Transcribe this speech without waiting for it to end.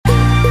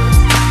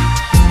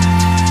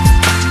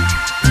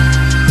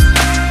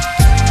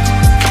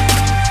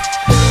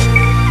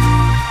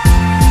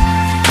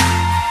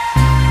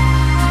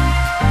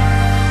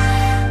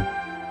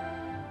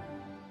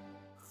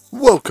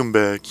Welcome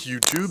back,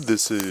 YouTube.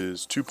 This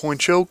is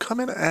 2.0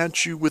 coming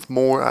at you with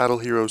more Idle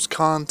Heroes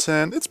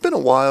content. It's been a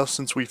while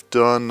since we've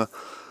done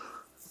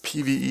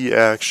PvE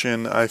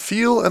action, I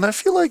feel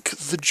like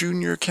the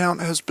junior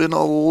account has been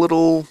a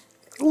little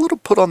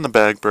put on the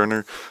back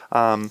burner.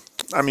 I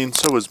mean,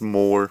 so is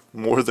more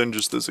than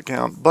just this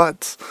account,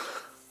 but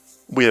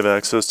we have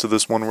access to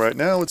this one right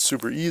now. It's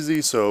super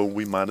easy, so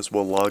we might as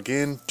well log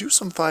in, do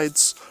some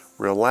fights,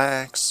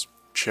 relax,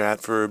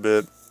 chat for a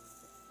bit.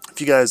 If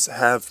you guys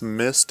have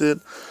missed it,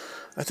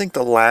 I think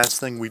the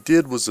last thing we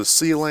did was a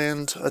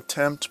Sealand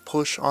attempt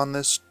push on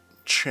this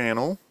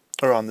channel,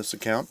 or on this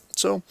account,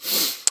 so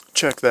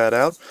check that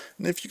out.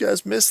 And if you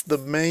guys missed the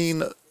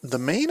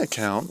main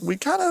account, we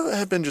kind of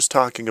have been just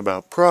talking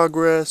about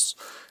progress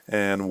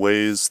and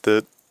ways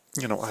that,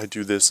 you know, I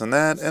do this and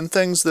that, and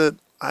things that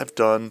I've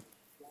done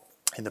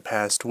in the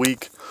past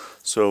week,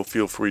 so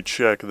feel free to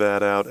check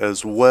that out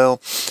as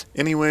well.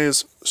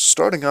 Anyways,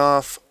 starting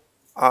off,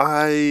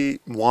 I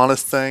want to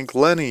thank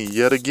Lenny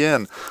yet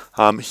again.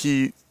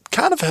 He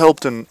kind of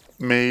helped and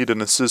made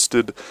and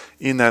assisted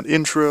in that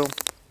intro.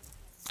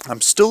 I'm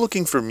still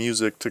looking for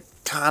music to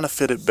kind of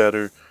fit it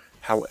better.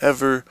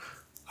 However,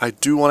 I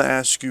do want to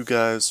ask you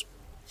guys,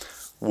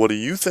 what do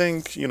you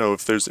think? You know,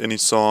 if there's any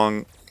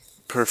song,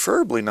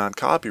 preferably not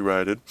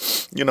copyrighted,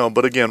 you know.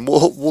 But again,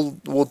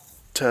 we'll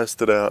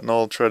test it out, and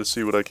I'll try to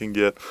see what I can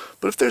get.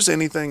 But if there's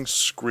anything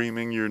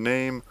screaming your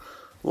name,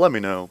 let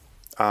me know.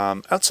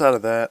 Outside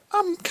of that,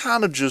 I'm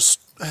kind of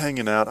just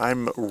hanging out.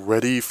 I'm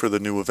ready for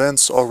the new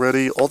events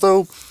already,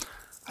 although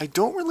I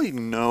don't really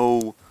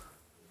know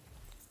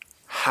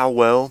how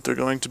well they're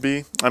going to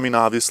be. I mean,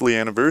 obviously,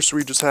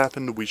 anniversary just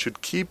happened. We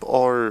should keep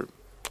our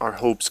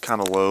hopes kind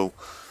of low.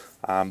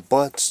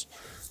 But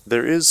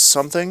there is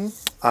something,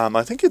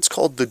 I think it's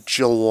called the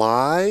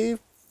July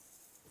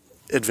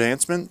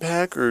Advancement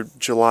Pack, or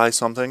July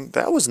something.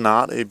 That was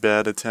not a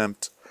bad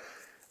attempt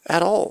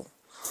at all.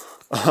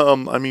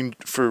 I mean,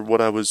 for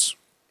what I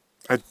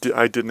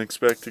didn't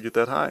expect to get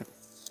that high.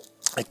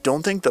 I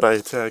don't think that I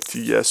attacked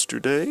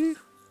yesterday.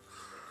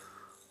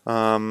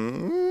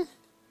 No,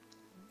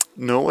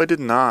 I did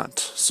not.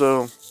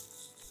 So,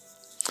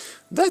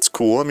 that's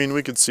cool. I mean,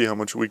 we can see how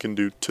much we can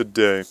do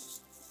today.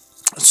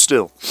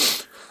 Still,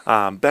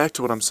 back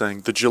to what I'm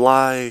saying. The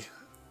July,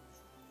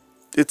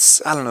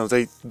 I don't know,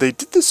 they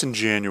did this in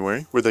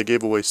January, where they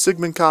gave away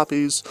Sigmund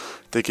copies,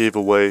 they gave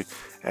away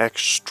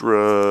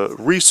extra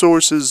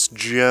resources,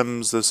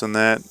 gems, this and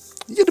that.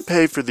 You had to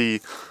pay for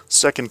the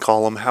second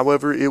column.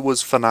 However, it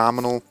was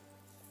phenomenal,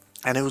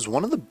 and it was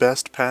one of the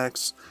best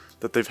packs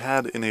that they've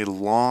had in a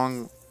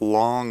long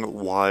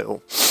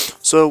while.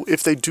 So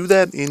if they do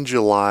that in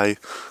July,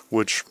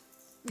 which,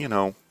 you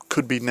know,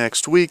 could be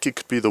next week, it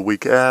could be the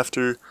week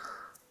after,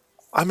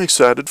 I'm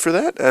excited for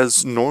that,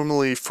 as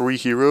normally free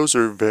heroes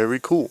are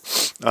very cool.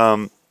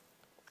 You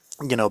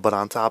know, but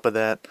on top of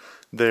that,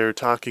 they're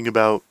talking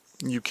about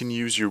you can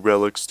use your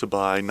relics to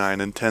buy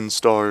 9 and 10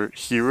 star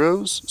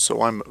heroes,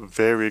 so I'm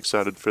very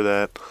excited for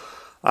that.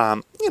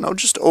 You know,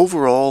 just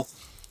overall,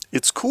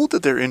 it's cool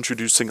that they're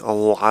introducing a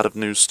lot of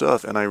new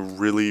stuff, and I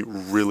really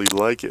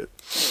like it.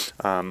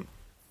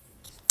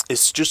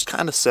 It's just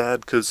kind of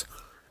sad, because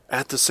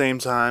at the same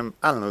time,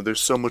 I don't know, there's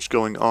so much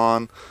going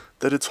on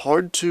that it's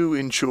hard to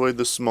enjoy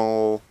the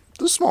small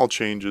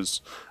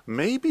changes.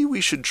 Maybe we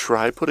should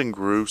try putting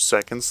Gru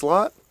second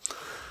slot.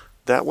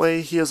 That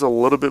way he has a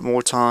little bit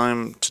more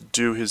time to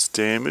do his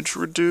damage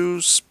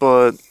reduce,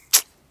 but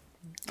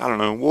I don't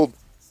know,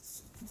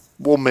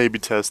 we'll maybe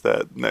test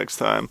that next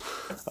time.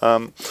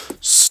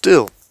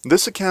 Still,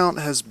 this account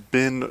has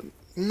been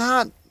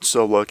not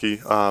so lucky.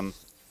 I'm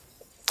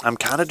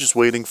kind of just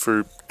waiting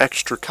for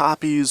extra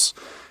copies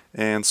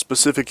and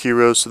specific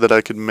heroes so that I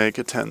could make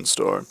a 10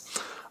 star.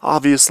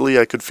 Obviously,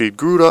 I could feed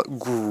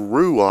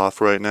Gru off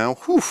right now,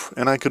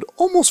 and I could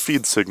almost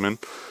feed Sigmund.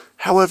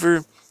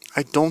 However,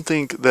 I don't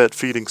think that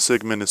feeding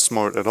Sigmund is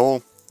smart at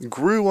all.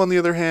 Gru, on the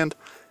other hand,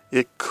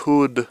 it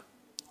could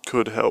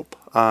help.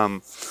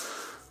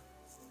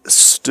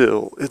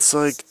 Still, it's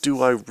like,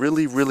 do I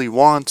really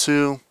want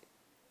to?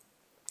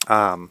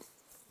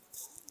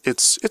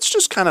 It's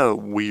just kind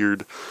of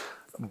weird,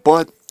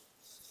 but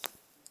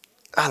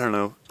I don't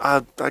know.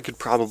 I could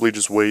probably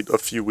just wait a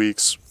few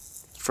weeks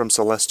from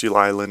Celestial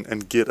Island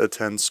and get a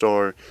 10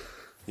 star,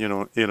 you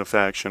know, in a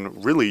faction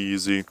really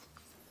easy.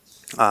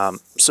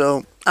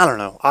 So, I don't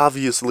know,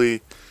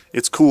 obviously,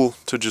 it's cool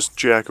to just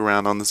jack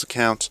around on this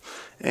account,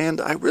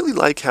 and I really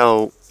like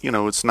how, you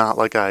know, it's not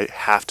like I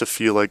have to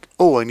feel like,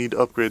 oh, I need to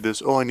upgrade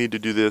this, oh, I need to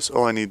do this,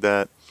 oh, I need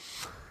that.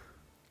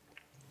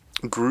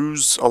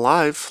 Gru's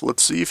alive.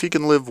 Let's see if he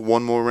can live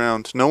one more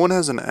round. No one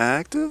has an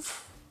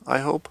active, I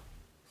hope.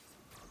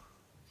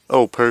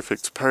 Oh,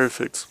 perfect.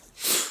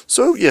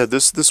 So, yeah,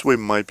 this way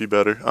might be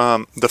better.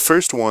 The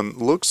first one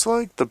looks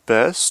like the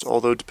best,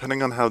 although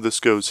depending on how this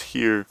goes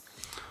here.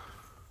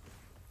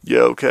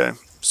 Yeah, okay.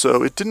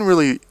 So it didn't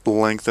really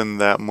lengthen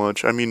that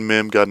much. I mean,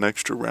 Mim got an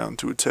extra round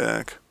to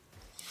attack.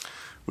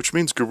 Which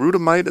means Garuda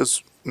might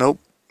as... Nope.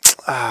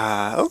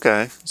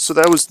 Okay. So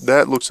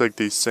that looks like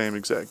the same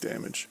exact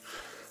damage.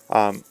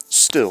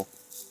 Still,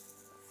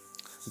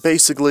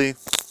 basically,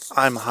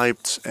 I'm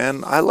hyped,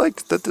 and I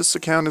like that this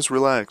account is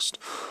relaxed.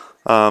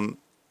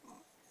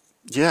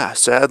 Yeah,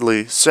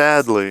 sadly,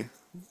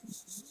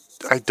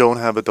 I don't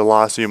have a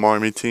Delasium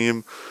army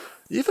team.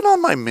 Even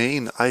on my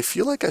main, I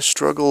feel like I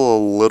struggle a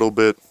little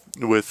bit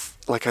with,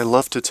 like, I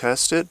love to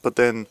test it, but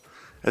then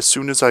as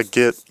soon as I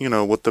get,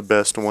 what the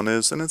best one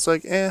is, and it's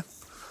like,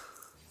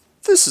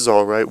 this is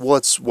alright,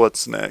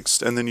 what's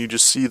next? And then you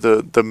just see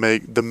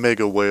the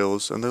mega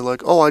whales, and they're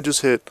like, oh, I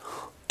just hit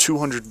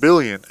 200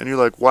 billion, and you're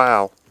like,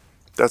 wow,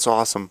 that's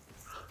awesome.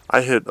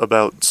 I hit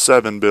about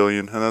 7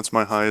 billion, and that's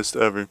my highest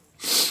ever.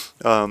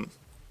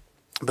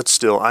 But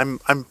still, I'm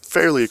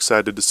fairly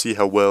excited to see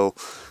how well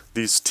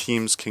these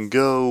teams can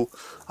go.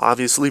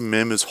 Obviously,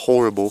 Mim is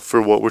horrible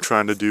for what we're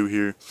trying to do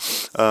here.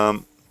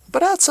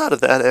 But outside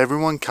of that,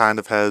 everyone kind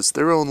of has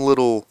their own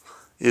little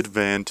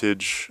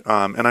advantage.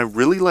 And I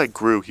really like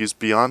Gru. He's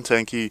beyond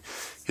tanky.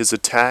 His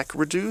attack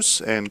reduce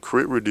and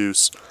crit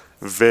reduce,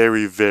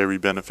 very, very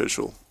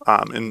beneficial,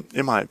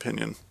 in my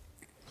opinion.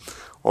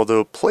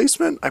 Although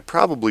placement, I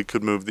probably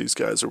could move these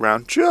guys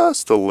around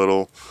just a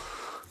little.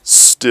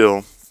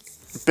 Still,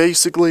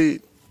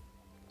 basically,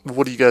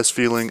 what are you guys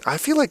feeling? I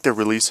feel like they're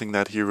releasing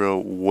that hero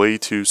way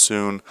too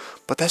soon,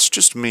 but that's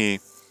just me.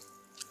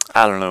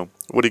 I don't know.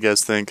 What do you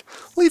guys think?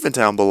 Leave it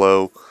down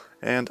below.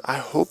 And I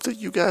hope that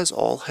you guys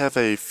all have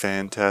a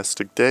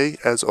fantastic day.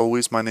 As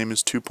always, my name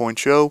is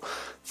 2.0.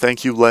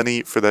 Thank you,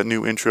 Lenny, for that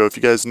new intro. If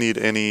you guys need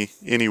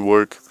any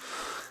work,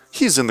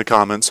 he's in the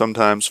comments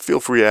sometimes. Feel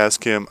free to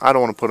ask him. I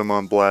don't want to put him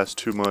on blast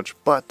too much,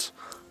 but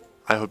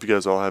I hope you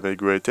guys all have a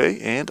great day,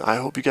 and I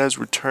hope you guys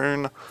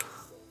return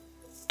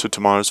to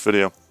tomorrow's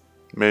video.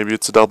 Maybe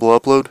it's a double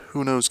upload.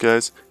 Who knows,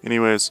 guys?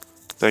 Anyways,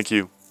 thank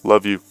you.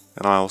 Love you.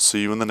 And I'll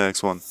see you in the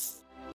next one.